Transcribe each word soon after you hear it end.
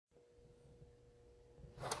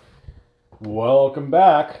Welcome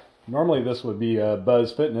back. Normally this would be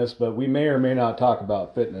Buzz Fitness, but we may or may not talk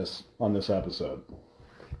about fitness on this episode.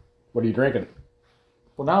 What are you drinking?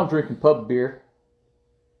 Well, now I'm drinking pub beer.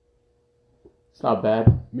 It's not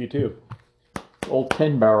bad. Me too. Old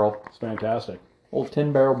 10 Barrel. It's fantastic. Old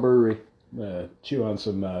 10 Barrel Brewery. Chew on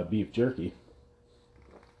some beef jerky.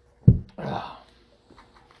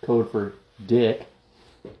 Code for dick.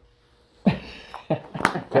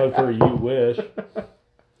 Code for you wish.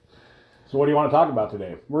 So what do you want to talk about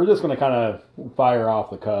today? We're just going to kind of fire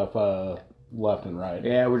off the cuff left and right.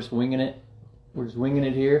 Yeah, we're just winging it. We're just winging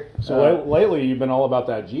it here. So lately you've been all about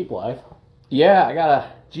that Jeep life. Yeah, I got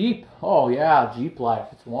a Jeep. Oh, yeah, Jeep life.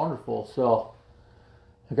 It's wonderful. So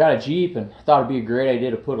I got a Jeep and I thought it'd be a great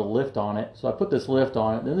idea to put a lift on it. So I put this lift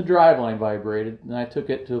on it. Then the driveline vibrated. And I took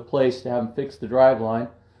it to a place to have them fix the driveline.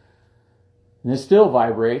 And it still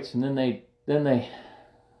vibrates. And then they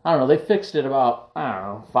I don't know, they fixed it about,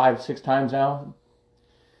 5-6 times now.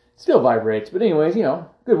 Still vibrates. But anyways,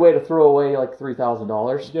 good way to throw away like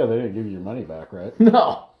 $3,000. Yeah, they didn't give you your money back, right?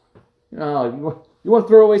 No. No, you want to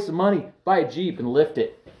throw away some money, buy a Jeep and lift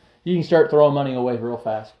it. You can start throwing money away real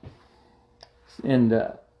fast. And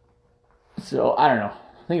so, I don't know.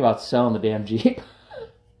 Think about selling the damn Jeep.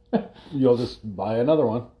 You'll just buy another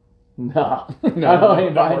one. No. No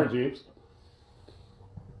more Jeeps.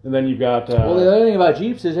 And then you've got... Well, the other thing about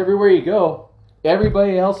Jeeps is everywhere you go,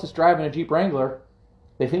 everybody else is driving a Jeep Wrangler.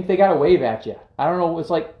 They think they got to wave at you. I don't know. It's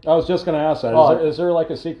like... I was just going to ask that. Is there like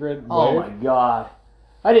a secret Oh, wave? my God.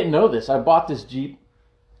 I didn't know this. I bought this Jeep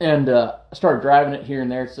and started driving it here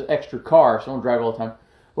and there. It's an extra car, so I don't drive it all the time.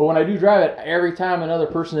 But when I do drive it, every time another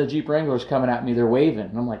person in a Jeep Wrangler is coming at me, they're waving.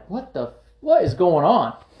 And I'm like, what is going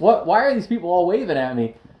on? Why are these people all waving at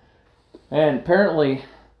me? And apparently...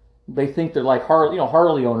 they think they're like Harley.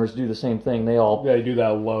 Harley owners do the same thing. They do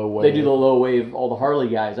that low wave. They do the low wave. All the Harley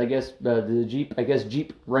guys. I guess the Jeep. I guess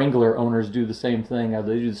Jeep Wrangler owners do the same thing.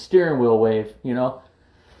 They do the steering wheel wave.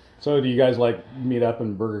 So do you guys like meet up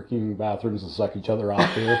in Burger King bathrooms and suck each other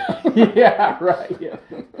off too? Yeah, right. Yeah,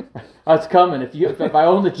 that's coming. If I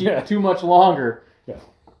own the Jeep too much longer.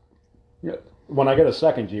 Yeah. When I get a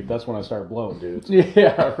second Jeep, that's when I start blowing dudes.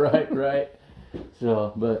 Yeah, right.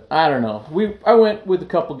 So, but I don't know. I went with a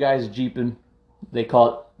couple guys jeeping. They call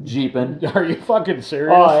it jeeping. Are you fucking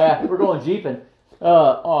serious? Oh yeah, we're going jeeping.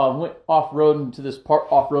 Went off-roading to this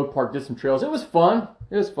off-road park, did some trails. It was fun.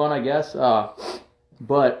 I guess.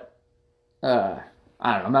 But I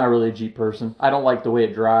don't know. I'm not really a Jeep person. I don't like the way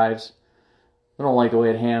it drives. I don't like the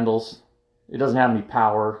way it handles. It doesn't have any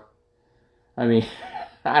power. I mean,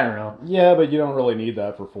 I don't know. Yeah, but you don't really need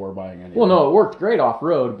that for 4xing anyway. Well, no, it worked great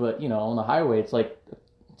off-road, but, on the highway,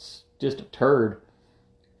 it's just a turd.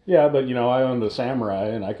 Yeah, but, I own the Samurai,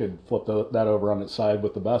 and I could flip that over on its side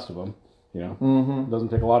with the best of them. Mm-hmm. It doesn't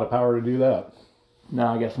take a lot of power to do that. No,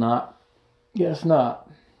 I guess not.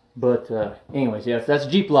 But, anyways, yes, that's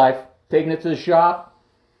Jeep life. Taking it to the shop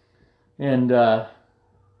and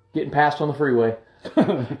getting passed on the freeway.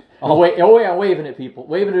 I'm waving at people.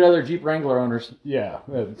 Waving at other Jeep Wrangler owners. Yeah.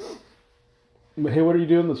 Hey, what are you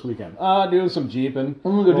doing this weekend? Doing some Jeeping.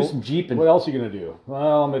 I'm going to go do some Jeeping. What else are you going to do?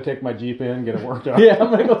 Well, I'm going to take my Jeep in, get it worked on. Yeah,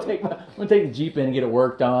 I'm going to take the Jeep in and get it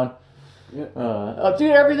worked on. Yeah.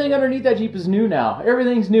 Dude, everything underneath that Jeep is new now.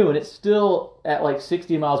 Everything's new, and it's still at like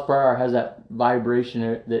 60 miles per hour has that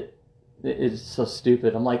vibration that is so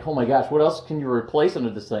stupid. I'm like, oh my gosh, what else can you replace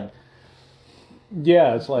under this thing?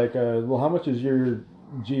 Yeah, it's like, well, how much is your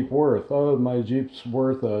Jeep worth? Oh, my Jeep's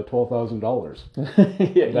worth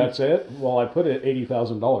 $12,000. Yeah, that's it? Well, I put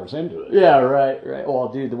 $80,000 into it. Yeah, right. Well,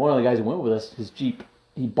 dude, one of the guys who went with us, his Jeep,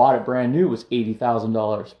 he bought it brand new, was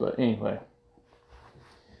 $80,000. But anyway.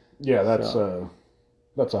 Yeah, that's a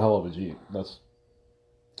hell of a Jeep. It's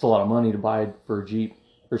a lot of money to buy for a Jeep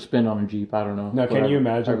or spend on a Jeep. I don't know. Now, can you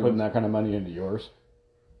imagine putting that kind of money into yours?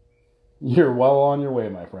 You're well on your way,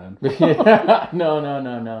 my friend. No.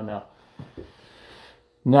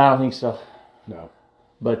 No, I don't think so. No.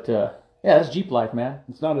 But that's Jeep life, man.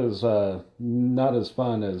 It's not as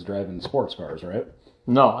fun as driving sports cars, right?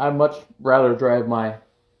 No, I'd much rather drive my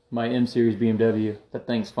M Series BMW. That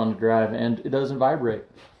thing's fun to drive, and it doesn't vibrate.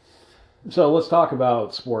 So let's talk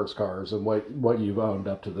about sports cars and what you've owned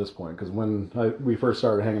up to this point. Because when we first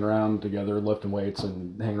started hanging around together, lifting weights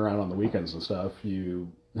and hanging around on the weekends and stuff,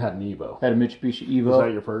 you had an Evo. Had a Mitsubishi Evo. Was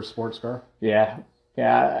that your first sports car? Yeah.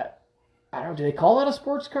 I don't know. Do they call that a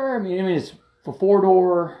sports car? I mean, it's a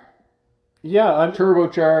 4-door. Yeah, I'm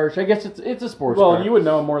turbocharged. I guess it's a sports car. Well, you would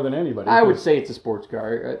know more than anybody. I would say it's a sports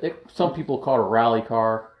car. Some people call it a rally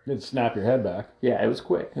car. It'd snap your head back. Yeah, it was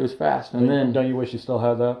quick. It was fast. And then, don't you wish you still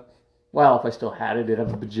had that? Well, if I still had it, it'd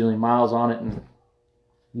have a bajillion miles on it, and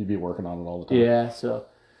You'd be working on it all the time. Yeah, so.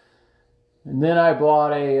 And then I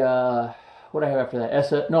bought a, what did I have after that?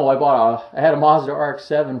 I had a Mazda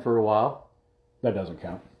RX-7 for a while. That doesn't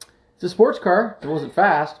count. It's a sports car. It wasn't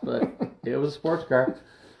fast, but it was a sports car.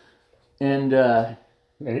 And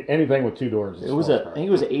anything with 2 doors. I think it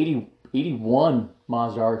was an 81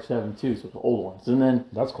 Mazda RX-7 too, so it's old ones. And then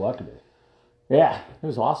that's collectible. Yeah, it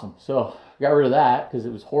was awesome. So I got rid of that because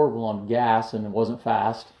it was horrible on gas and it wasn't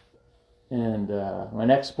fast. And my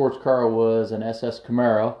next sports car was an SS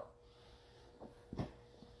Camaro.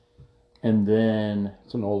 And then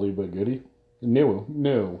it's an oldie but goodie.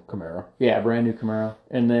 New Camaro. Yeah, brand new Camaro.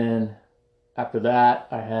 And then after that,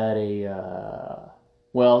 I had a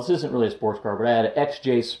this isn't really a sports car, but I had an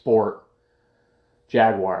XJ Sport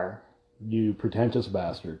Jaguar. You pretentious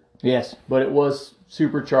bastard. Yes, but it was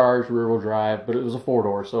supercharged rear-wheel drive, but it was a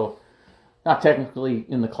 4-door, so not technically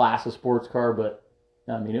in the class of sports car, but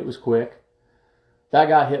I mean it was quick. That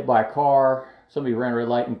got hit by a car. Somebody ran a red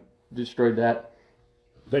light and destroyed that.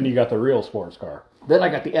 Then you got the real sports car. Then I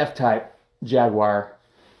got the F-Type Jaguar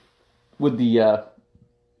with the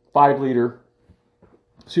 5-liter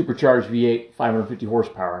supercharged V8, 550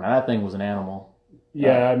 horsepower. Now that thing was an animal.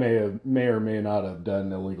 Yeah, I may or may not have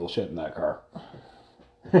done illegal shit in that car.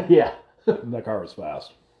 Yeah. That car was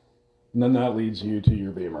fast. And then that leads you to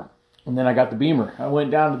your Beamer. And then I got the Beamer. I went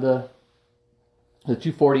down to the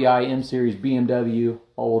 240i M Series BMW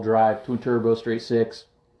all-wheel drive, twin turbo, straight six.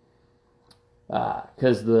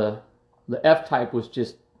 Because the F-Type was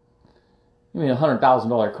just,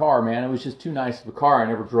 $100,000 car, man. It was just too nice of a car. I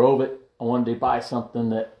never drove it. I wanted to buy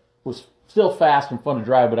something that was still fast and fun to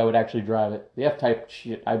drive, but I would actually drive it. The F-Type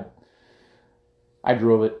shit, I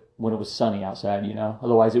drove it when it was sunny outside,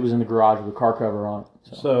 Otherwise, it was in the garage with a car cover on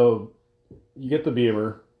it. So you get the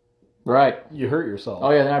Beamer. Right. You hurt yourself.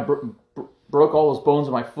 Oh, yeah. Then I broke all those bones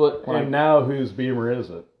in my foot. Now whose Beamer is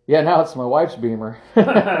it? Yeah, now it's my wife's Beamer.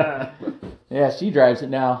 Yeah, she drives it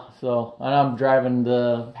now. So, and I'm driving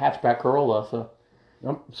the hatchback Corolla. So,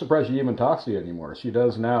 I'm surprised she even talks to you anymore. She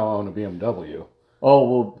does now own a BMW.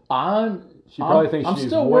 Oh well, She probably thinks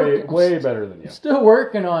she's way better than you. Still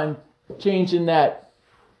working on changing that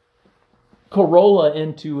Corolla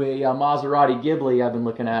into a Maserati Ghibli. I've been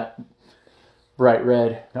looking at bright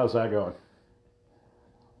red. How's that going?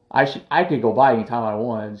 I could go buy anytime I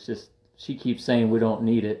want. It's just she keeps saying we don't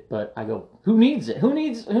need it, but I go, who needs it? Who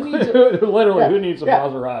needs it? Literally, who needs a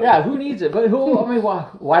Maserati? Yeah, who needs it? But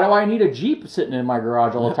why do I need a Jeep sitting in my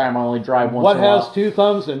garage all the time? I only drive once. What in a while? has 2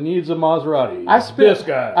 thumbs and needs a Maserati? This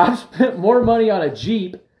guy. I've spent more money on a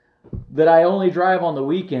Jeep that I only drive on the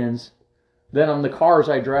weekends than on the cars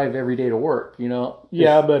I drive every day to work.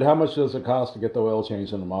 Yeah, but how much does it cost to get the oil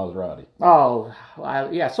changed in a Maserati? Oh,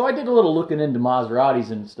 yeah. So I did a little looking into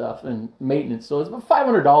Maseratis and stuff and maintenance. So it's about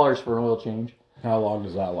 $500 for an oil change. How long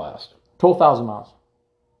does that last? 12,000 miles.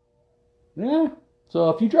 Yeah. So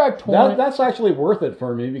if you drive 20... That's actually worth it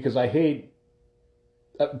for me because I hate...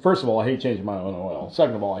 First of all, I hate changing my own oil.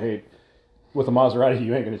 Second of all, I hate... With a Maserati,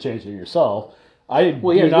 you ain't going to change it yourself. I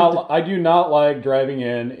do not like driving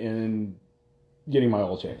in and getting my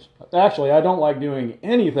oil changed. Actually, I don't like doing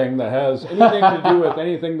anything that has anything to do with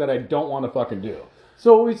anything that I don't want to fucking do.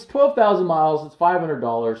 So it's 12,000 miles. It's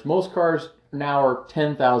 $500. Most cars now are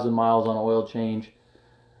 10,000 miles on oil change.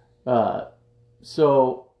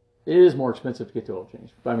 So it is more expensive to get the oil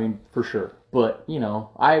changed. I mean, for sure. But,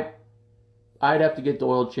 I'd have to get the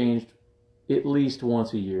oil changed at least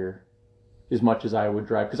once a year, as much as I would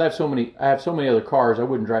drive. Because I have so many other cars, I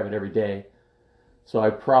wouldn't drive it every day. So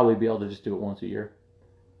I'd probably be able to just do it once a year.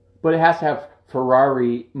 But it has to have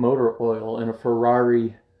Ferrari motor oil and a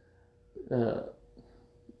Ferrari oil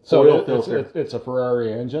filter. It's a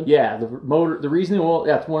Ferrari engine? Yeah, the reason the oil,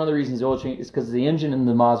 that's one of the reasons the oil change is because the engine in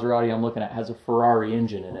the Maserati I'm looking at has a Ferrari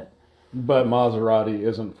engine in it. But Maserati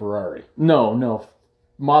isn't Ferrari. No.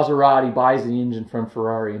 Maserati buys the engine from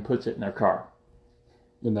Ferrari and puts it in their car.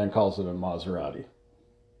 And then calls it a Maserati.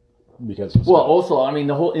 Because also, I mean,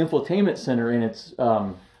 the whole infotainment center in it's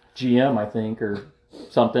GM, I think, or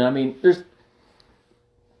something. I mean,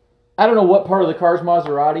 I don't know what part of the car's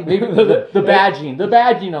Maserati. Maybe the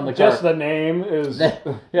badging on the car. Just the name is.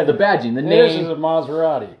 The badging, the name. This is a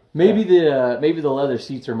Maserati. Maybe the leather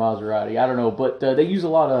seats are Maserati. I don't know, but they use a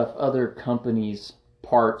lot of other companies'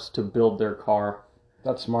 parts to build their car.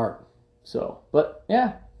 That's smart. So, but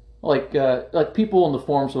yeah. Like people in the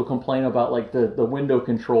forums will complain about like the window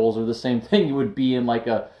controls are the same thing you would be in like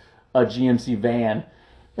a GMC van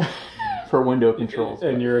for window controls.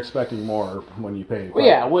 And you're expecting more when you pay.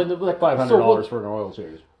 $500 for an oil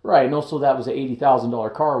change. Right, and also that was an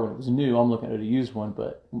 $80,000 car when it was new. I'm looking at a used one,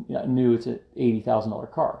 but new it's an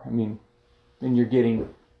 $80,000 car. I mean, and you're getting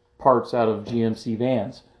parts out of GMC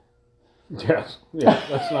vans. Yes. Yeah,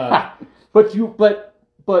 that's not. But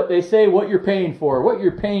they say what you're paying for. What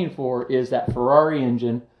you're paying for is that Ferrari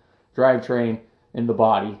engine, drivetrain, and the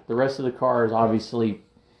body. The rest of the car is obviously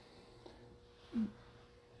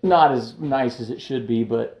not as nice as it should be,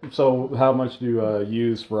 but So how much do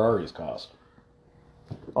used Ferraris cost?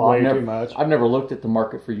 I've Too much. I've never looked at the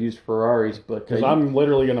market for used Ferraris, but Because I'm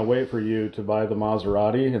literally going to wait for you to buy the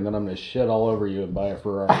Maserati, and then I'm going to shit all over you and buy a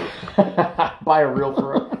Ferrari. buy a real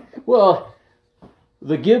Ferrari. Well,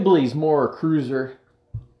 the Ghibli's more a cruiser.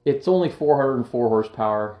 It's only 404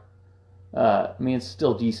 horsepower. I mean, it's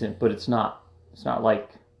still decent, but it's not like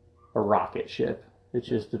a rocket ship. It's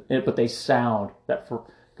just, but they sound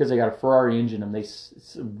because they got a Ferrari engine and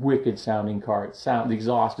it's a wicked sounding car. The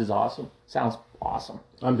exhaust is awesome. Sounds awesome.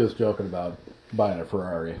 I'm just joking about buying a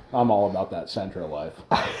Ferrari. I'm all about that Sentra life.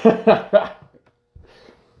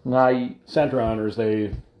 Sentra owners,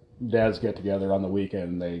 dads get together on the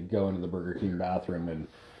weekend. They go into the Burger King bathroom and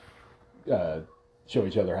show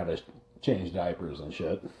each other how to change diapers and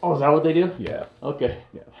shit. Oh, is that what they do? Yeah. Okay.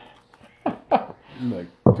 Yeah. They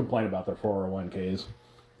complain about their 401ks.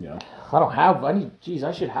 Yeah.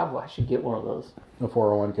 I should get one of those. A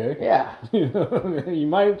 401k? Yeah. you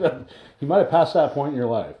might have passed that point in your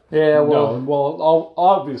life. Yeah, well. No, well, I'll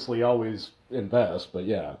obviously always invest, but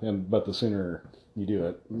yeah, but the sooner you do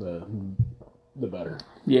it, the better.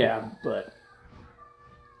 Yeah, but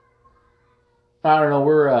I don't know.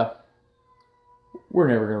 We're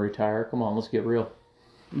never gonna retire. Come on, let's get real.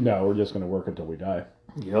 No, we're just gonna work until we die.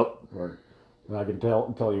 Yep. I can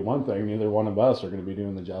tell you one thing: neither one of us are going to be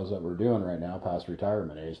doing the jobs that we're doing right now past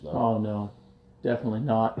retirement age, though. Oh no, definitely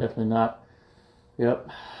not. Definitely not. Yep.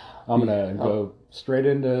 I'm gonna go straight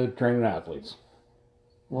into training athletes.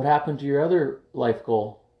 What happened to your other life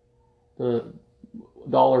goal? The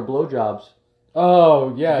dollar blowjobs.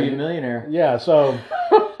 Oh yeah, To be a millionaire. Yeah, so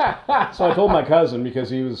I told my cousin because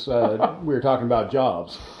he was we were talking about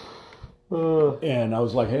jobs, and I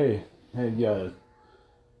was like, hey, yeah.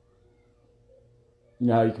 You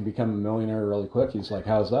know how you can become a millionaire really quick? He's like,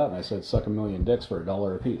 how's that? And I said, suck a million dicks for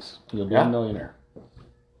 $1 a piece. You'll be a millionaire.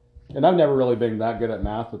 And I've never really been that good at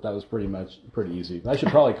math, but that was pretty easy. I should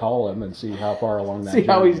probably call him and see how far along that See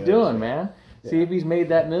how he's is. doing, man. Yeah. See if he's made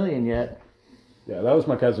that million yet. Yeah, that was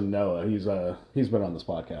my cousin Noah. He's been on this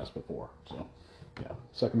podcast before. So, yeah,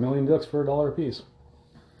 suck a million dicks for $1 a piece.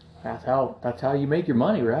 That's how you make your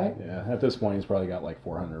money, right? Yeah, at this point, he's probably got like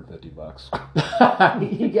 $450.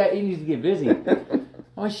 he needs to get busy.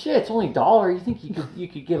 Oh shit! It's only $1. You think you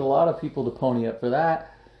could get a lot of people to pony up for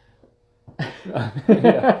that?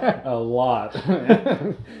 Yeah, a lot.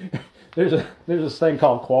 There's this thing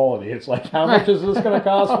called quality. It's like, how much is this going to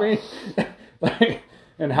cost me?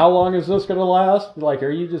 And how long is this going to last? Like,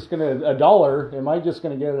 are you just going to $1? Am I just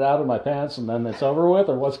going to get it out of my pants and then it's over with,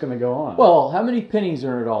 or what's going to go on? Well, how many pennies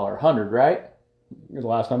are in $1? 100, right? The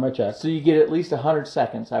last time I checked. So you get at least 100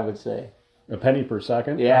 seconds, I would say. A penny per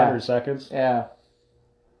second? Yeah. 100 seconds? Yeah.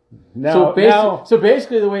 Now, So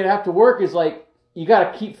basically the way it have to work is like, you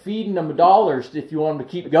got to keep feeding them dollars if you want them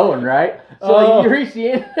to keep going, right? So you reach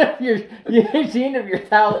the end of your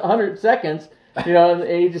 100 seconds, you know, and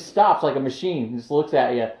it just stops like a machine. It just looks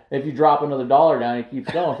at you. If you drop another $1 down, it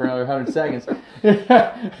keeps going for another 100 seconds.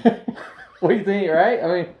 What do you think, right? I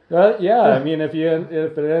mean, yeah. I mean, if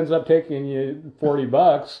it ends up taking you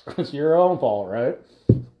 $40, it's your own fault, right?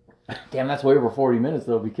 Damn, that's way over 40 minutes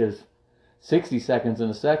though, because 60 seconds in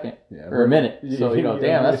a second, or a minute. So,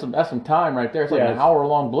 damn, that's some time right there. It's like an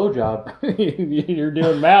hour-long blowjob. You're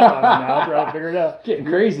doing math on it now, trying to figure it out. Getting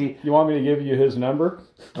crazy. You want me to give you his number?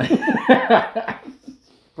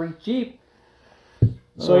 Pretty cheap.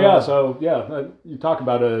 So you talk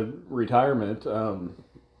about a retirement.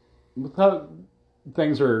 With how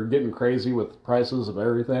things are getting crazy with prices of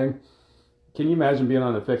everything, can you imagine being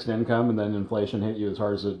on a fixed income and then inflation hit you as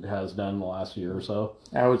hard as it has done the last year or so?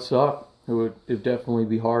 That would suck. It'd definitely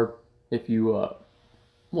be hard if you,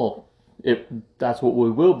 if that's what we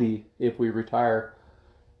will be if we retire.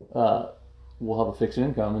 We'll have a fixed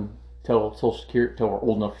income until Social Security, until we're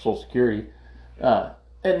old enough for Social Security, and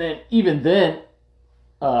then even then,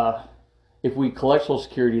 if we collect Social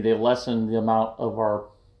Security, they lessen the amount of our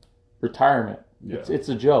retirement. Yeah. It's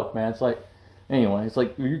a joke, man. It's like, anyway, it's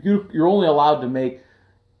like you're only allowed to make.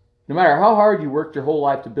 No matter how hard you worked your whole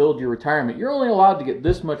life to build your retirement, you're only allowed to get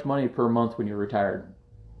this much money per month when you're retired.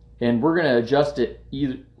 And we're going to adjust it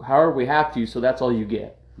either however we have to, so that's all you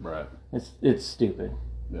get. Right. It's stupid.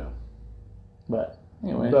 Yeah. But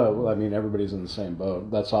anyway. Well, I mean, everybody's in the same boat.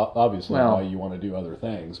 That's obviously why you want to do other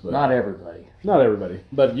things. But not everybody. Not everybody.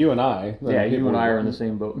 But you and I. Yeah, you and I are in the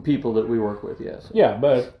same boat. People that we work with, yes. Yeah,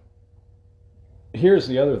 but here's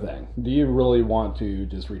the other thing. Do you really want to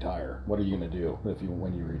just retire? What are you going to do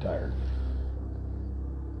when you retire?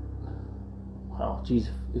 Well, geez,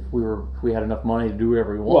 if we had enough money to do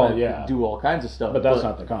whatever we wanted, we could do all kinds of stuff. But that's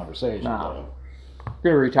not the conversation. Nah.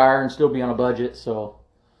 You're gonna retire and still be on a budget. So,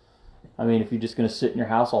 I mean, if you're just gonna sit in your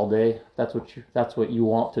house all day, that's what you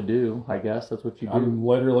want to do. I guess that's what you do. I'm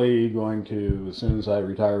literally going to, as soon as I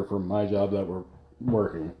retire from my job that we're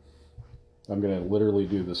working, I'm going to literally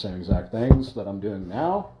do the same exact things that I'm doing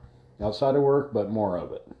now, outside of work, but more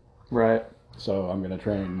of it. Right. So I'm going to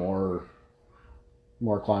train more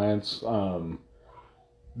clients,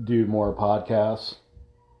 do more podcasts.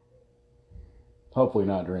 Hopefully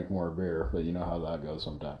not drink more beer, but you know how that goes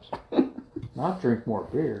sometimes. Not drink more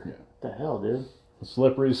beer? Yeah. What the hell, dude?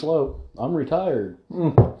 Slippery slope. I'm retired.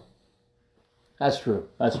 That's true.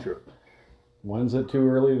 That's true. When's it too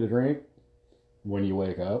early to drink? When you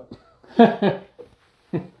wake up.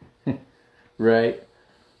 Right.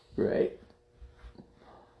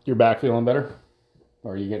 Your back feeling better?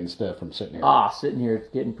 Or are you getting stiff from sitting here? Sitting here, it's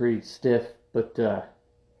getting pretty stiff, but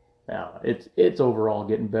yeah, it's overall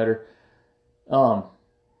getting better.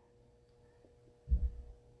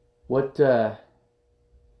 What do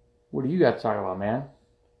you got to talk about, man?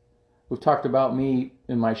 We've talked about me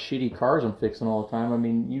and my shitty cars I'm fixing all the time. I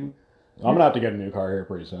mean, I'm gonna have to get a new car here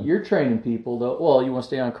pretty soon. You're training people though. Well, you want to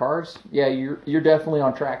stay on cars? Yeah, you're definitely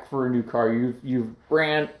on track for a new car. You've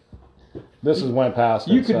ran. This has went past.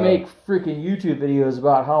 You could make freaking YouTube videos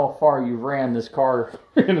about how far you ran this car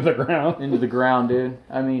into the ground. Into the ground, dude.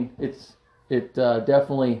 I mean, it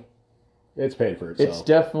definitely. It's paid for itself. It's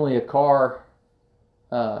definitely a car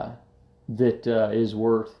that is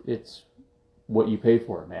worth what you pay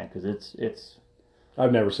for it, man. Because it's.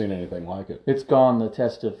 I've never seen anything like it. It's gone the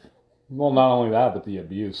test of. Well, not only that, but the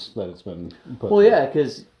abuse that it's been put through. Yeah,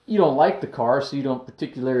 because you don't like the car, so you don't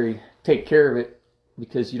particularly take care of it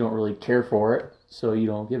because you don't really care for it, so you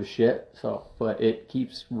don't give a shit. So, but it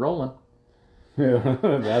keeps rolling. Yeah,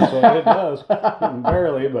 that's what it does.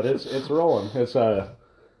 Barely, but it's rolling. It's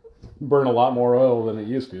burn a lot more oil than it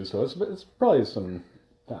used to, so it's probably some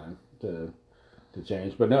time to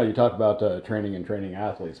change. But no, you talk about training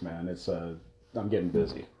athletes, man. It's I'm getting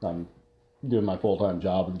busy. I'm doing my full-time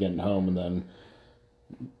job and getting home and then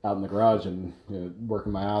out in the garage and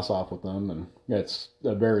working my ass off with them, and it's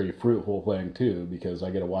a very fruitful thing too because I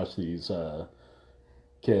get to watch these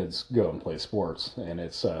kids go and play sports, and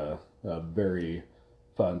it's a very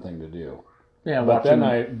fun thing to do. Yeah, but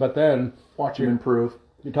then watch them improve.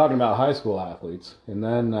 You're talking about high school athletes, and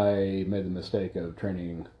then I made the mistake of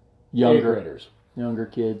training younger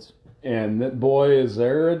kids. And boy, is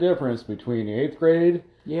there a difference between 8th grade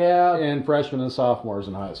and freshmen and sophomores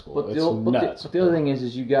in high school. But nuts. The other thing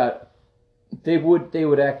is you got they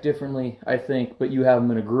would act differently, I think, but you have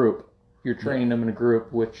them in a group. You're training them in a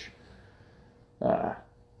group, which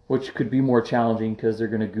could be more challenging because they're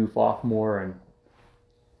going to goof off more. And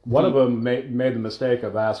one of them made the mistake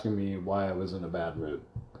of asking me why I was in a bad mood.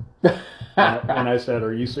 And I said,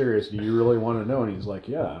 "Are you serious? Do you really want to know?" And he's like,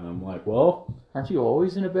 "Yeah." And I'm like, "Well, aren't you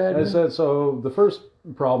always in a bad mood?" I said, "So the first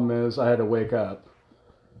problem is I had to wake up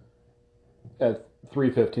at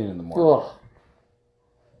 3:15 in the morning. Ugh.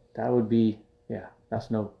 That would be,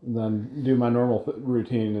 that's no... Then do my normal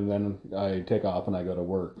routine, and then I take off and I go to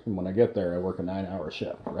work. And when I get there, I work a 9-hour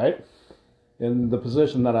shift, right? In the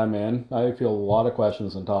position that I'm in, I feel a lot of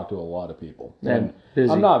questions and talk to a lot of people. And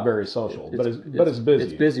busy. I'm not very social, but it's busy.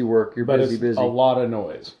 It's busy work. You're busy. A lot of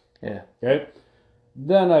noise. Yeah. Okay?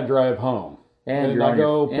 Then I drive home. And you're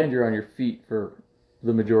on your feet for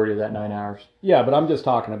the majority of that 9 hours. Yeah, but I'm just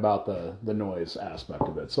talking about the noise aspect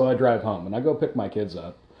of it. So I drive home and I go pick my kids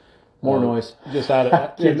up. More noise. Just out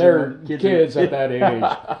of kids at that age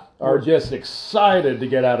are just excited to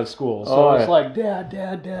get out of school. So it's like dad,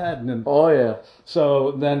 and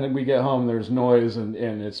so then we get home. There's noise and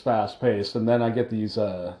it's fast paced. And then I get these.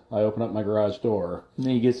 I open up my garage door. And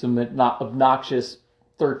then you get some obnoxious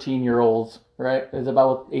 13-year-olds. Right? Is it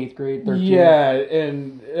about 8th grade? 13? Yeah,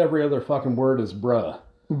 and every other fucking word is bruh.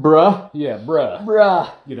 Bruh? Yeah, bruh.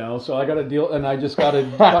 Bruh. So I got to deal, and I just got to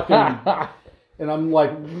fucking. And I'm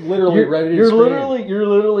like literally ready to scream. You're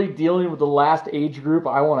literally dealing with the last age group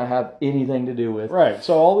I want to have anything to do with. Right.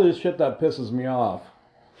 So all this shit that pisses me off,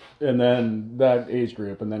 and then that age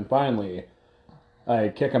group, and then finally I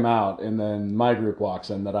kick them out, and then my group walks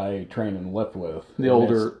in that I train and lift with.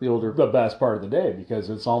 The best part of the day, because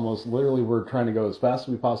it's almost literally we're trying to go as fast as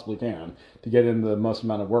we possibly can to get in the most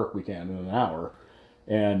amount of work we can in an hour,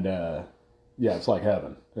 and it's like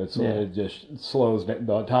heaven. It just slows down.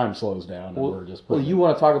 The time slows down, and we're just. Well, you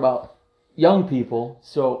want to talk about young people?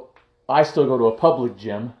 So I still go to a public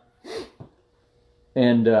gym,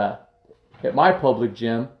 And at my public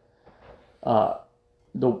gym, the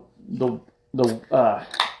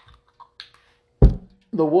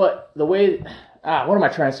way, what am I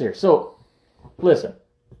trying to say here? So, listen,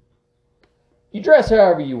 you dress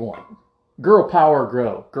however you want. Girl power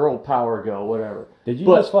grow, girl power go, whatever. Did you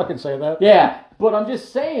just fucking say that? Yeah, but I'm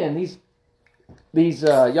just saying these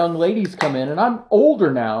young ladies come in, and I'm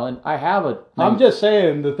older now, and I have a. I'm just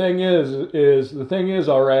saying the thing is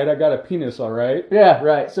all right. I got a penis, all right. Yeah,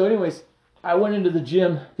 right. So, anyways, I went into the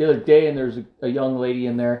gym the other day, and there's a young lady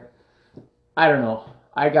in there. I don't know.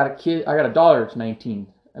 I got a daughter that's 19.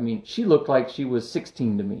 I mean, she looked like she was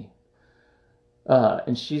 16 to me.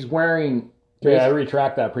 And she's wearing. Yeah, I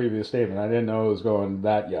retract that previous statement. I didn't know it was going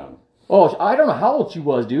that young. Oh, I don't know how old she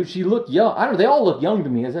was, dude. She looked young. I don't know. They all look young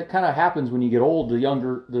to me. As that kind of happens when you get old.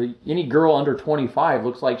 Any girl under 25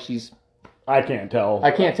 looks like she's. I can't tell.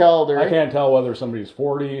 I can't tell. I can't tell whether somebody's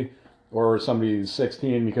 40 or somebody's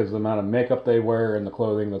 16 because of the amount of makeup they wear and the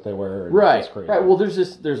clothing that they wear. Right. Right. Well, there's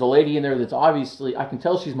a lady in there that's obviously, I can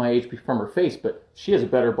tell she's my age from her face, but she has a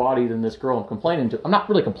better body than this girl I'm complaining to. I'm not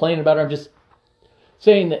really complaining about her. I'm just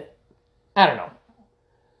saying that, I don't know.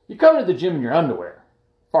 You come to the gym in your underwear,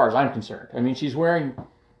 as far as I'm concerned. I mean, she's wearing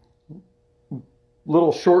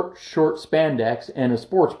little short spandex and a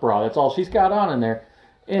sports bra. That's all she's got on in there.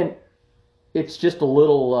 And it's just a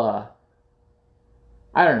little,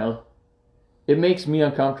 I don't know. It makes me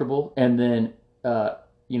uncomfortable. And then, I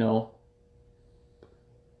don't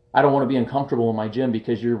want to be uncomfortable in my gym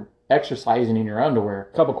because you're exercising in your underwear.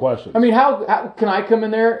 Couple questions. I mean, how can I come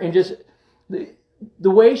in there and just...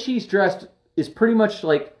 The way she's dressed is pretty much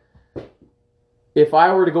like if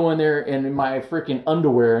I were to go in there and in my freaking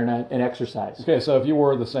underwear and exercise. Okay, so if you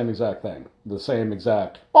wore the same exact thing, the same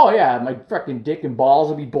exact... Oh, yeah, my freaking dick and balls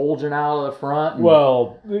would be bulging out of the front.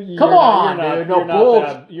 Well, come on, dude. No,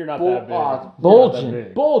 bulge. You're not that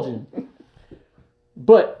big. Bulging.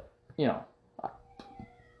 But,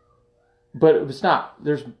 but it's not...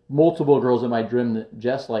 There's multiple girls in my gym that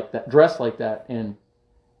dress like that, and...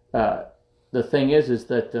 the thing is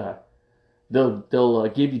that they'll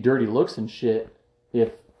give you dirty looks and shit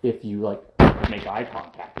if you like make eye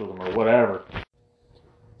contact with them or whatever.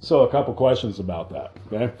 So a couple questions about that.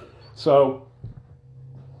 Okay, so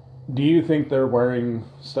do you think they're wearing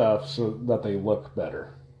stuff so that they look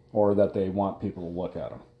better, or that they want people to look at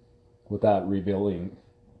them without revealing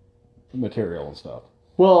material and stuff?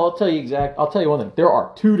 Well, I'll tell you one thing. There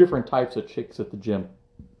are two different types of chicks at the gym.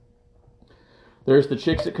 There's the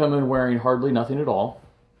chicks that come in wearing hardly nothing at all.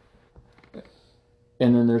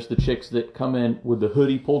 And then there's the chicks that come in with the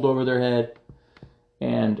hoodie pulled over their head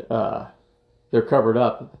and they're covered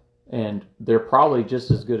up. And they're probably just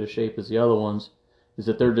as good a shape as the other ones, is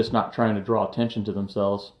that they're just not trying to draw attention to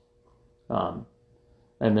themselves. And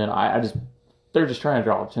then they're just trying to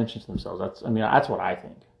draw attention to themselves. That's what I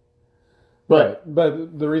think. But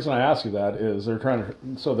the reason I ask you that is they're trying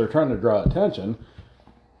to draw attention.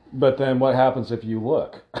 But then what happens if you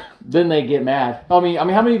look? Then they get mad. I mean,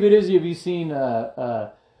 how many videos have you seen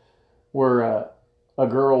where a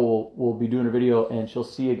girl will be doing a video and she'll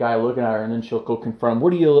see a guy looking at her and then she'll go confront him.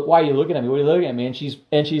 Why are you looking at me? What are you looking at me?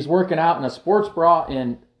 And she's working out in a sports bra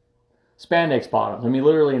and spandex bottoms. I mean,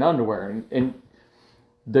 literally in underwear. And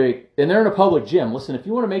they're in a public gym. Listen, if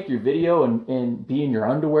you want to make your video and be in your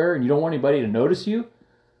underwear and you don't want anybody to notice you,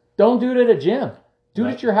 don't do it at a gym. Do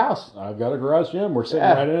it at your house. I've got a garage gym. We're sitting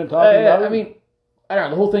right in it talking about it. I mean, I don't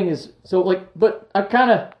know. The whole thing is but I'm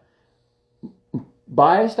kind of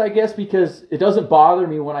biased, I guess, because it doesn't bother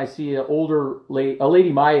me when I see a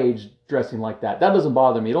lady my age dressing like that. That doesn't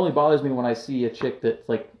bother me. It only bothers me when I see a chick that's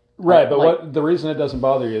like... Right, but what the reason it doesn't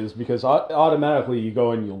bother you is because automatically you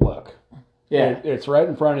go and you look. Yeah. It's right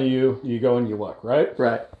in front of you. You go and you look, right?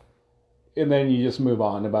 Right. And then you just move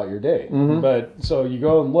on about your day. Mm-hmm. But so you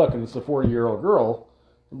go and look, and it's a 40-year-old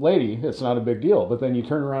lady. It's not a big deal. But then you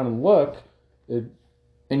turn around and look, and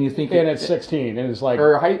you think, and it's 16, and it's like,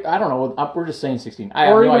 or I don't know. We're just saying 16. I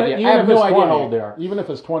have no idea. I have no idea how old they are. Even if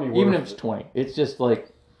it's 20. Even if it's 20, it's just like,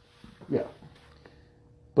 yeah.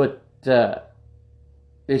 But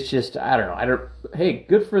it's just I don't know. Hey,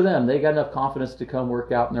 good for them. They got enough confidence to come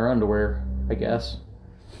work out in their underwear, I guess.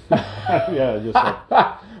 Yeah, just like.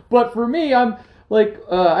 But for me, I'm like,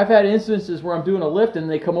 I've had instances where I'm doing a lift and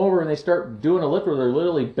they come over and they start doing a lift where they're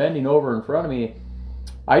literally bending over in front of me.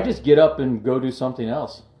 I just get up and go do something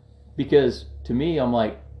else. Because to me, I'm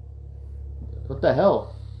like, what the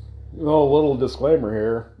hell? Well, a little disclaimer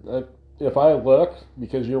here. If I look,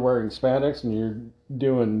 because you're wearing spandex and you're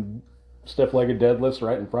doing stiff-legged deadlifts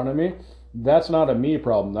right in front of me, that's not a me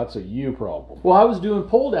problem. That's a you problem. Well, I was doing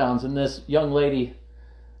pull downs and this young lady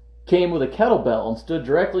came with a kettlebell and stood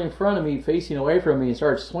directly in front of me, facing away from me, and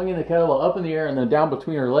started swinging the kettlebell up in the air and then down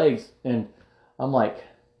between her legs. And I'm like,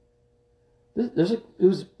 it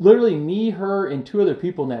was literally me, her, and 2 other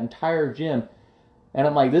people in that entire gym. And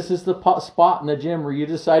I'm like, this is the spot in the gym where you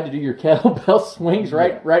decide to do your kettlebell swings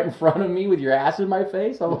right in front of me with your ass in my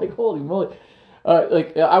face. I'm like, holy moly!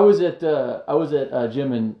 I was at a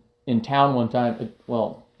gym in town one time.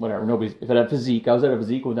 Well, whatever. Nobody's. If it had Physique, I was at a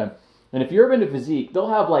Physique one time. And if you've ever been to Physique, they'll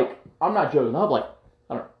have I'm not joking. They'll have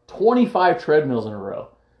I don't know, 25 treadmills in a row,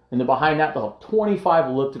 and then behind that they'll have 25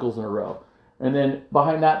 ellipticals in a row. And then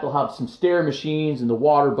behind that, they'll have some stair machines and the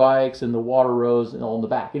water bikes and the water rows and all in the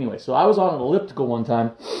back. Anyway, so I was on an elliptical one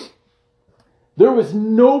time. There was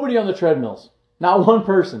nobody on the treadmills. Not one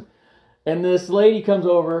person. And this lady comes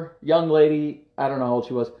over, young lady, I don't know how old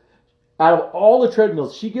she was. Out of all the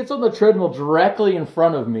treadmills, she gets on the treadmill directly in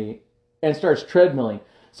front of me and starts treadmilling.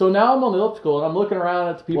 So now I'm on the elliptical and I'm looking around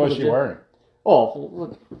at the people. What's she wearing?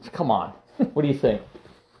 Oh, come on. What do you think?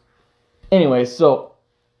 Anyway, so...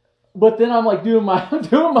 But then I'm doing my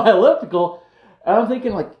elliptical, and I'm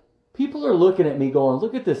thinking people are looking at me going,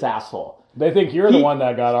 look at this asshole. They think you're the one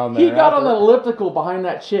that got on there. He got on the elliptical behind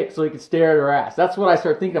that chick so he could stare at her ass. That's what I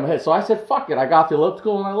started thinking in my head. So I said, fuck it. I got the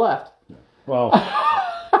elliptical and I left. Well,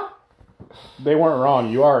 they weren't wrong.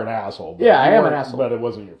 You are an asshole. Yeah, I am an asshole. But it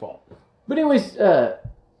wasn't your fault. But anyways, I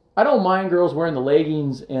don't mind girls wearing the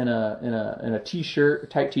leggings and a t-shirt, a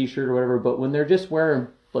tight t-shirt or whatever, but when they're just wearing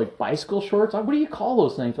bicycle shorts, what do you call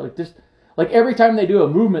those things? Every time they do a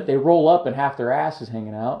movement, they roll up and half their ass is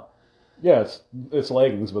hanging out. Yeah, it's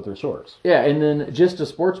leggings, but they're shorts. Yeah, and then just a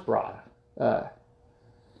sports bra. I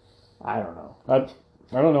don't know. I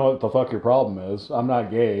don't know what the fuck your problem is. I'm not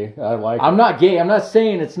gay. I'm not gay. I'm not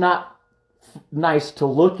saying it's not nice to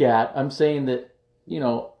look at. I'm saying that,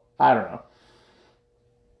 I don't know.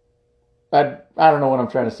 I don't know what I'm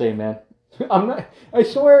trying to say, man. I'm not. I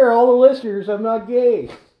swear, all the listeners, I'm not gay.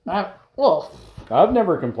 I've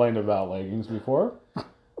never complained about leggings before.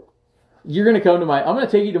 You're gonna come to I'm gonna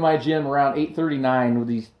take you to my gym around 8:39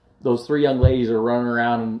 with those 3 young ladies that are running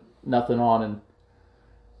around and nothing on, and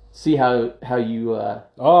see how you.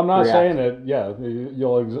 I'm not saying it. Yeah,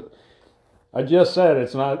 I just said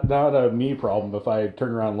it's not a me problem. If I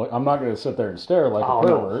turn around, I'm not gonna sit there and stare like a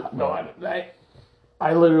pervert. No,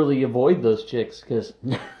 I literally avoid those chicks because.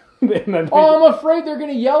 I'm afraid they're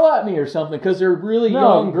going to yell at me or something because they're really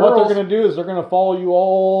young girls. What they're going to do is they're going to follow you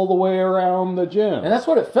all the way around the gym. And that's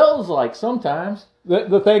what it feels like sometimes.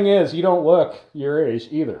 The thing is, you don't look your age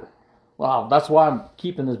either. Wow, that's why I'm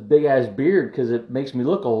keeping this big-ass beard because it makes me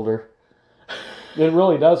look older. It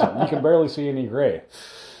really doesn't. You can barely see any gray.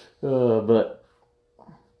 But,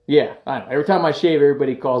 yeah, I know. Every time I shave,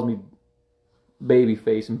 everybody calls me baby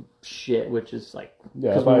face and shit, which is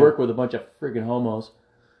because we work with a bunch of friggin' homos.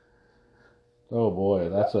 Oh boy,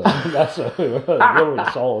 that's a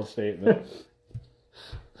really solid statement.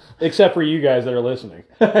 Except for you guys that are listening.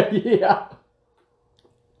 Yeah.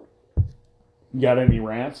 You got any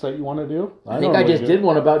rants that you want to do? I think I just did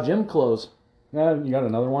one about gym clothes. Yeah, you got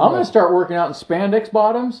another one? I'm going to start working out in spandex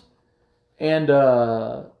bottoms and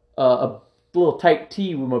a little tight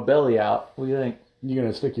tee with my belly out. What do you think? You going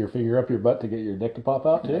to stick your finger up your butt to get your dick to pop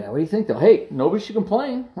out too? Yeah, what do you think though? Hey, nobody should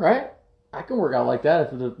complain, right? I can work out like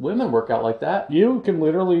that if the women work out like that. You can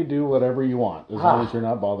literally do whatever you want as long as you're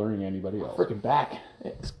not bothering anybody else. Freaking back.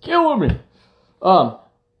 It's killing me.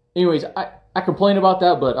 Anyways, I complain about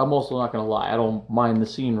that, but I'm also not going to lie. I don't mind the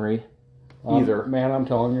scenery either. Man, I'm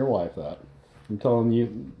telling your wife that. I'm telling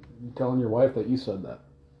your wife that you said that.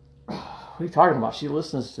 What are you talking about? She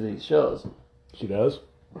listens to these shows. She does?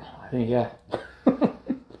 I think, yeah.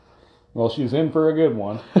 Well, she's in for a good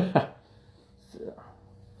one.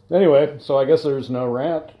 Anyway, so I guess there's no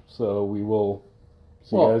rant, so we will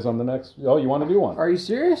see you guys on the next... Oh, you want to do one? Are you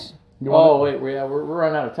serious? Wait, we're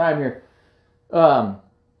running out of time here.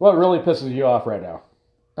 What really pisses you off right now?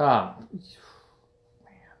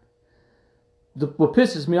 What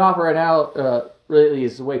pisses me off right now lately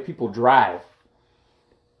is the way people drive.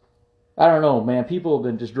 I don't know, man. People have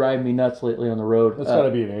been just driving me nuts lately on the road. That's got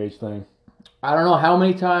to be an age thing. I don't know how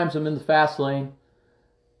many times I'm in the fast lane.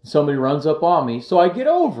 Somebody runs up on me, so I get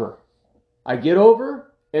over.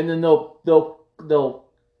 And then they'll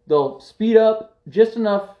speed up just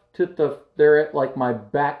enough to they're at my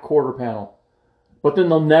back quarter panel, but then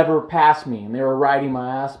they'll never pass me. And they were riding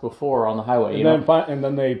my ass before on the highway. And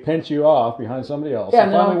then they pinch you off behind somebody else. Yeah,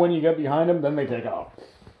 and finally, when you get behind them, then they take off.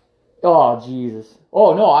 Oh Jesus!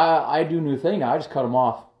 Oh no, I do a new thing now. I just cut them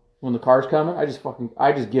off when the car's coming. I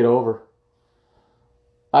just get over.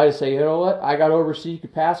 I just say, you know what? I got over so you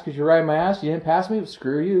could pass because you're riding my ass. You didn't pass me?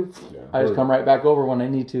 Screw you. Yeah. I just come right back over when I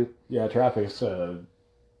need to. Yeah, traffic's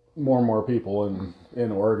more and more people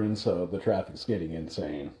in Oregon, so the traffic's getting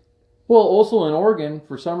insane. Well, also in Oregon,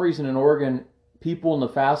 for some reason in Oregon, people in the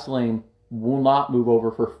fast lane will not move over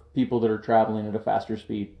for people that are traveling at a faster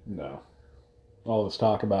speed. No. All this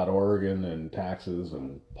talk about Oregon and taxes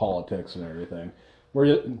and politics and everything.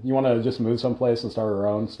 You want to just move someplace and start our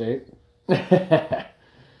own state?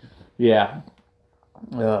 Yeah.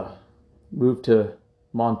 Move to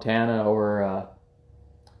Montana or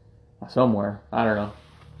somewhere. I don't know.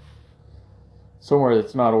 Somewhere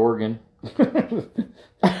that's not Oregon.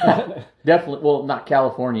 Definitely, well, not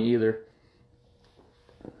California either.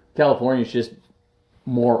 California's just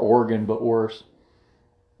more Oregon, but worse.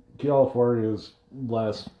 California is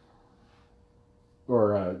less,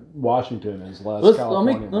 or Washington is less.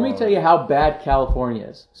 Let me tell you how bad California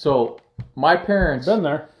is. So my parents been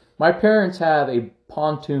there. My parents have a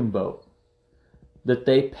pontoon boat that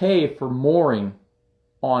they pay for mooring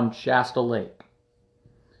on Shasta Lake.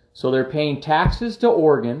 So they're paying taxes to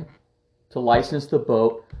Oregon to license the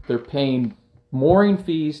boat. They're paying mooring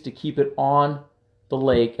fees to keep it on the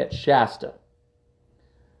lake at Shasta.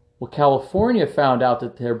 Well, California found out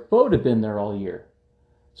that their boat had been there all year.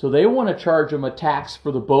 So they want to charge them a tax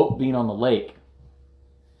for the boat being on the lake.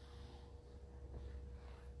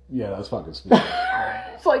 Yeah, that's fucking stupid.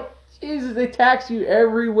 It's like, Jesus, they tax you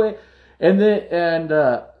every way. And then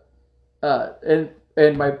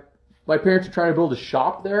my parents are trying to build a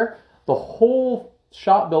shop there. The whole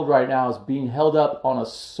shop build right now is being held up on a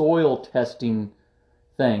soil testing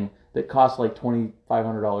thing that costs like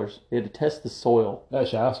 $2,500. They had to test the soil. At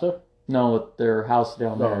Shasta? No, at their house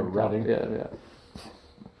down there. Oh, Redding. Yeah.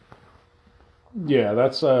 Yeah,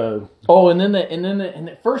 that's Oh, and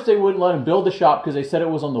at first they wouldn't let him build the shop because they said it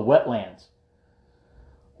was on the wetlands.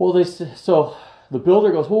 Well, so the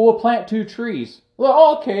builder goes, well, we'll plant 2 trees.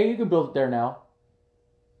 Well, okay, you can build it there now.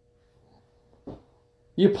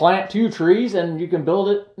 You plant 2 trees and you can build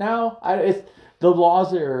it now. The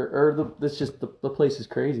laws it's just the place is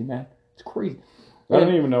crazy, man. It's crazy. I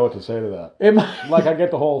don't even know what to say to that. Like, I get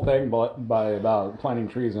the whole thing by about planting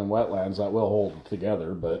trees in wetlands that will hold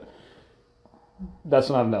together, but that's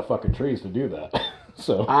not enough fucking trees to do that.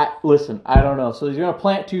 So I don't know. So you're gonna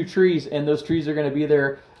plant 2 trees, and those trees are gonna be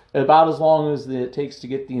there about as long as it takes to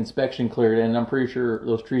get the inspection cleared, and I'm pretty sure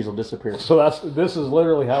those trees will disappear. So this is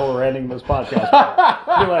literally how we're ending this podcast.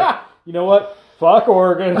 You're like, you know what? Fuck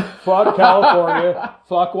Oregon, fuck California,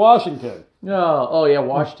 fuck Washington. No, oh yeah,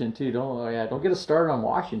 Washington too. Don't get us started on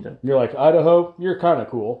Washington. You're like, Idaho, you're kind of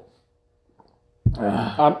cool.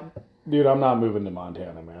 I'm not moving to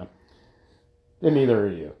Montana, man. And neither are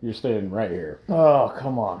you. You're staying right here. Oh,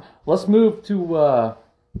 come on. Let's move to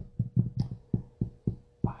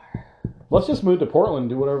Let's just move to Portland and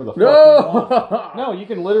do whatever the fuck you want. No, you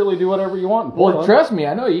can literally do whatever you want in Portland. Well, trust me,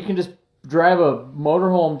 I know. You can just drive a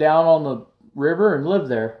motorhome down on the river and live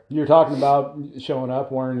there. You're talking about showing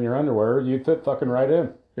up wearing your underwear. You'd fit fucking right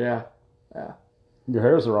in. Yeah. Your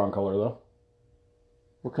hair's the wrong color, though.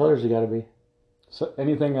 What colors it got to be? So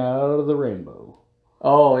anything out of the rainbow.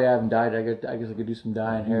 Oh, yeah, I haven't dyed. I guess I could do some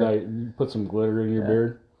dyeing hair. Put some glitter in your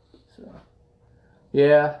beard. So,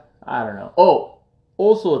 yeah, I don't know. Oh,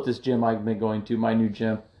 also at this gym I've been going to, my new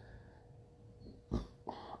gym,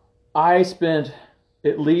 I spent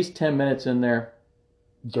at least 10 minutes in there.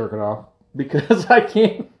 Jerking off. Because I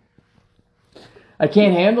can't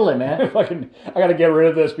handle it, man. I got to get rid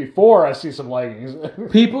of this before I see some leggings.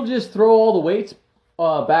 People just throw all the weights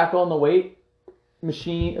back on the weight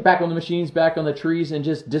machine, back on the machines, back on the trees, and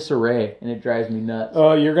just disarray, and it drives me nuts.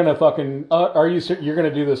 Oh, you're gonna fucking? You're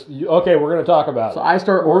gonna do this? Okay, we're gonna talk about it. So I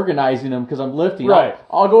start organizing them because I'm lifting. Right.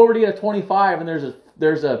 I'll go over to get a 25, and there's a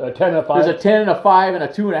 10 and a 5. There's a 10 and a 5 and a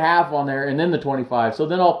 2.5 on there, and then the 25. So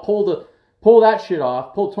then I'll pull that shit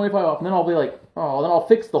off, pull 25 off, and then I'll be like, oh, then I'll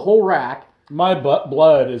fix the whole rack. My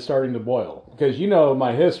blood is starting to boil because you know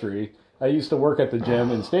my history. I used to work at the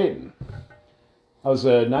gym in Staten. I was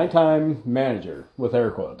a nighttime manager with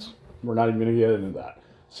air quotes. We're not even going to get into that.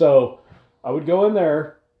 So I would go in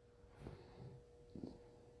there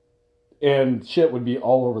and shit would be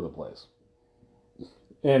all over the place.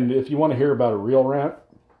 And if you want to hear about a real rant,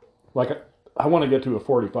 like I want to get to a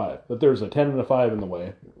 45, but there's a 10 and a 5 in the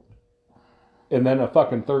way. And then a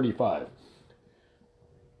fucking 35.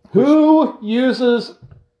 Who uses...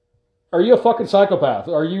 Are you a fucking psychopath?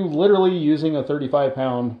 Are you literally using a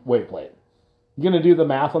 35-pound weight plate? You gonna do the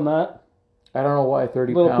math on that? I don't know why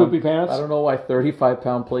 30 little poopy pants. I don't know why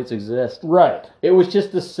 35-pound plates exist. Right. It was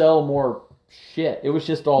just to sell more shit. It was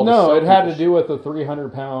just all. No, it had to do with the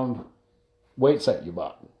 300-pound weight set you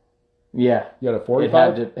bought? Yeah. You had a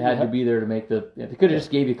 45? It had to be there to make the... They could have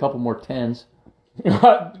just gave you a couple more 10s.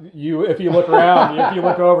 If you look around, if you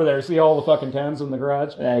look over there, see all the fucking 10s in the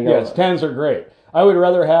garage? Yes, 10s are great. I would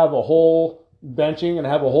rather have a whole benching and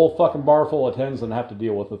have a whole fucking bar full of 10s than have to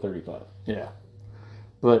deal with the 35. Yeah.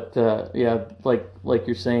 But, like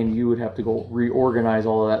you're saying, you would have to go reorganize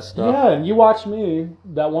all of that stuff. Yeah, and you watched me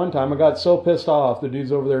that one time. I got so pissed off. The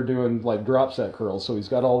dude's over there doing, like, drop set curls, so he's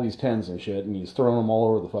got all these 10s and shit, and he's throwing them all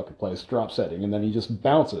over the fucking place, drop setting, and then he just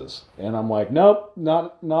bounces. And I'm like, nope,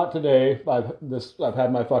 not today. I've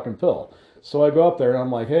had my fucking fill. So I go up there, and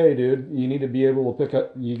I'm like, hey, dude, you need to be able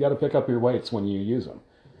to you got to pick up your weights when you use them.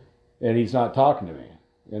 And he's not talking to me.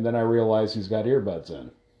 And then I realize he's got earbuds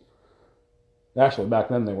in. Actually, back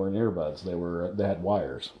then they weren't earbuds. They had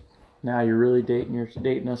wires. Now you're really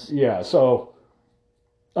dating us. Yeah, so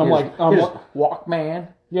I'm like Walkman.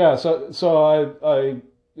 Yeah, so I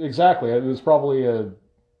exactly. It was probably a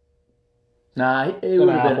Nah, it would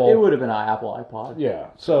have been an Apple iPod. Yeah.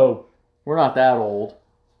 So we're not that old.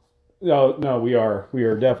 No, we are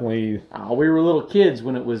definitely. We were little kids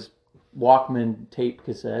when it was Walkman tape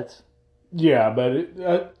cassettes. Yeah,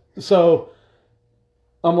 but so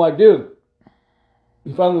I'm like, dude.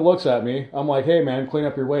 He finally looks at me. I'm like, hey, man, clean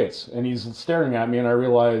up your weights. And he's staring at me, and I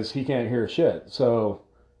realize he can't hear shit. So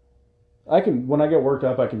when I get worked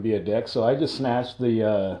up, I can be a dick. So I just snatched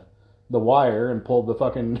the wire and pulled the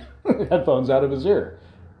fucking headphones out of his ear.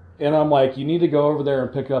 And I'm like, you need to go over there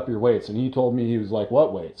and pick up your weights. And he told me, he was like,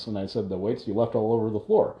 what weights? And I said, the weights you left all over the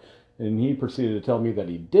floor. And he proceeded to tell me that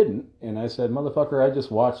he didn't. And I said, motherfucker, I just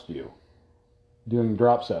watched you doing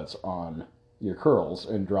drop sets on your curls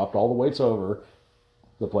and dropped all the weights over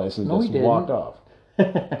the place and just walked off.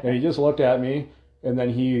 And he just looked at me, and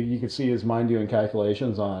then you could see his mind doing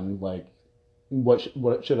calculations on, like, what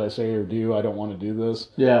should I say or do? I don't want to do this.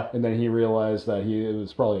 Yeah. And then he realized that it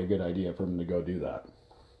was probably a good idea for him to go do that.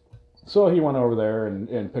 So he went over there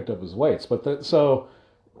and picked up his weights. So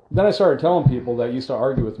then I started telling people that used to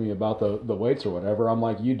argue with me about the weights or whatever. I'm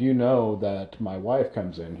like, you do know that my wife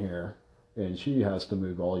comes in here and she has to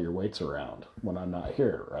move all your weights around when I'm not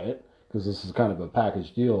here, right? Because this is kind of a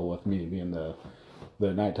package deal with me being the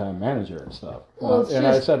nighttime manager and stuff.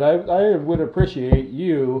 I said, I would appreciate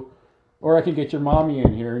you, or I could get your mommy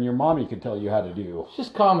in here and your mommy could tell you how to do. It's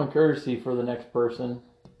just common courtesy for the next person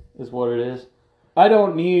is what it is. I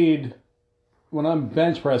don't need, when I'm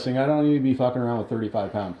bench pressing, I don't need to be fucking around with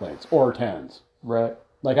 35-pound plates or 10s. Right.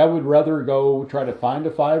 Like, I would rather go try to find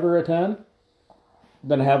a 5 or a 10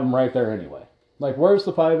 than have them right there anyway. Like, where's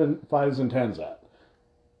the 5s and 10s at?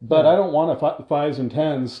 But I don't want 5s and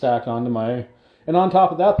 10s stacked onto my... And on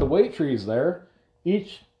top of that, the weight tree's there.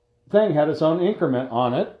 Each thing had its own increment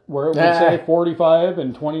on it, where it would say 45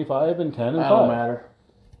 and 25 and 10 and 5. Don't matter.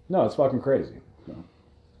 No, it's fucking crazy.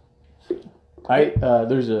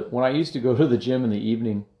 When I used to go to the gym in the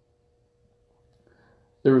evening,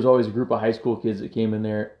 there was always a group of high school kids that came in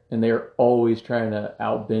there, and they were always trying to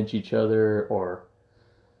out-bench each other or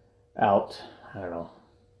I don't know.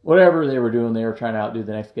 Whatever they were doing, they were trying to outdo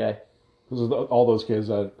the next guy. Was it all those kids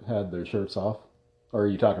that had their shirts off? Or are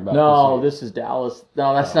you talking about... No, this is Dallas.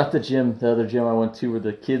 No, that's not the gym. The other gym I went to where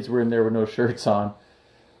the kids were in there with no shirts on.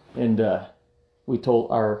 And we told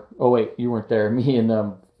our... Oh, wait, you weren't there. Me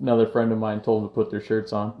and another friend of mine told them to put their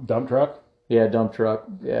shirts on. Dump truck? Yeah, dump truck.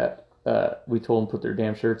 Yeah. We told them to put their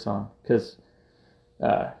damn shirts on. Because,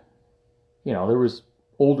 there was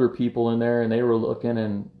older people in there, and they were looking,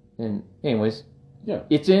 and anyways... Yeah.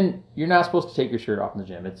 You're not supposed to take your shirt off in the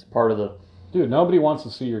gym. It's part of the... Dude, nobody wants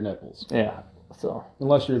to see your nipples. Yeah, so...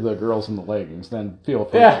 Unless you're the girls in the leggings, then feel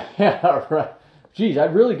free. Yeah, right. Geez,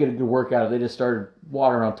 I'd really get a good workout if they just started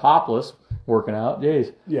walking around topless, working out.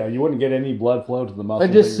 Jeez. Yeah, you wouldn't get any blood flow to the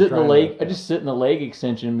muscles. I just sit in the leg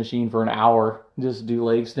extension machine for an hour, just do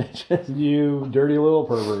leg extensions. You dirty little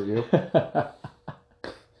pervert, you.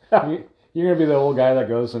 You're going to be the old guy that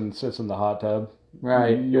goes and sits in the hot tub.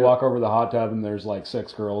 Right. You walk over the hot tub and there's like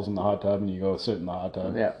 6 girls in the hot tub and you go sit in the hot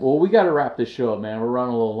tub. Yeah. Well, we got to wrap this show up, man. We're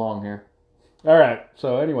running a little long here. All right.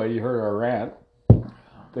 So anyway, you heard our rant.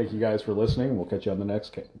 Thank you guys for listening. We'll catch you on the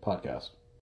next podcast.